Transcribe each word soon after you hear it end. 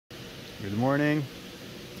Good morning.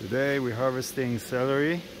 Today we're harvesting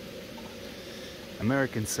celery,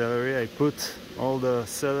 American celery. I put all the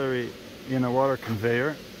celery in a water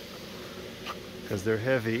conveyor because they're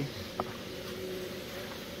heavy,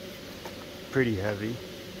 pretty heavy.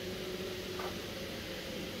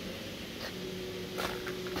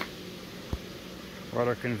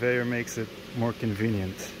 Water conveyor makes it more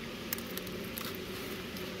convenient.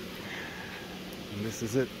 And this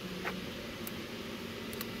is it.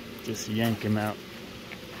 Just yank him out.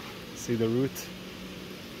 See the root?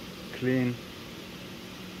 Clean.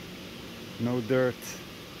 No dirt.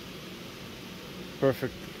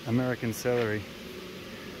 Perfect American celery.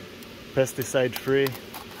 Pesticide free.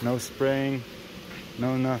 No spraying.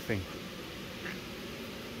 No nothing.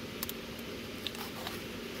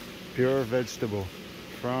 Pure vegetable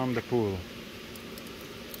from the pool.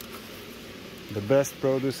 The best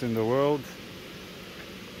produce in the world.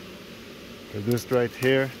 Produced right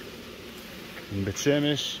here in Bet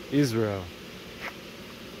Shemesh, Israel.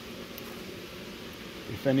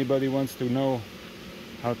 If anybody wants to know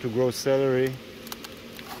how to grow celery,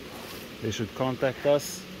 they should contact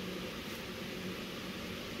us.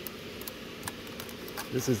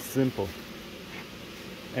 This is simple.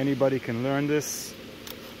 Anybody can learn this.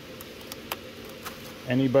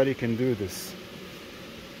 Anybody can do this.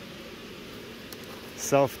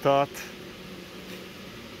 Self-taught.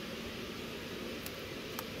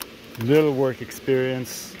 Little work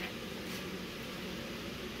experience,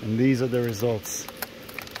 and these are the results.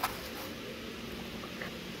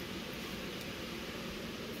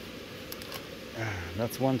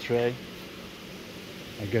 That's one tray.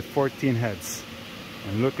 I get 14 heads,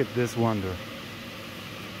 and look at this wonder.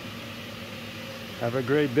 Have a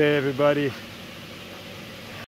great day, everybody.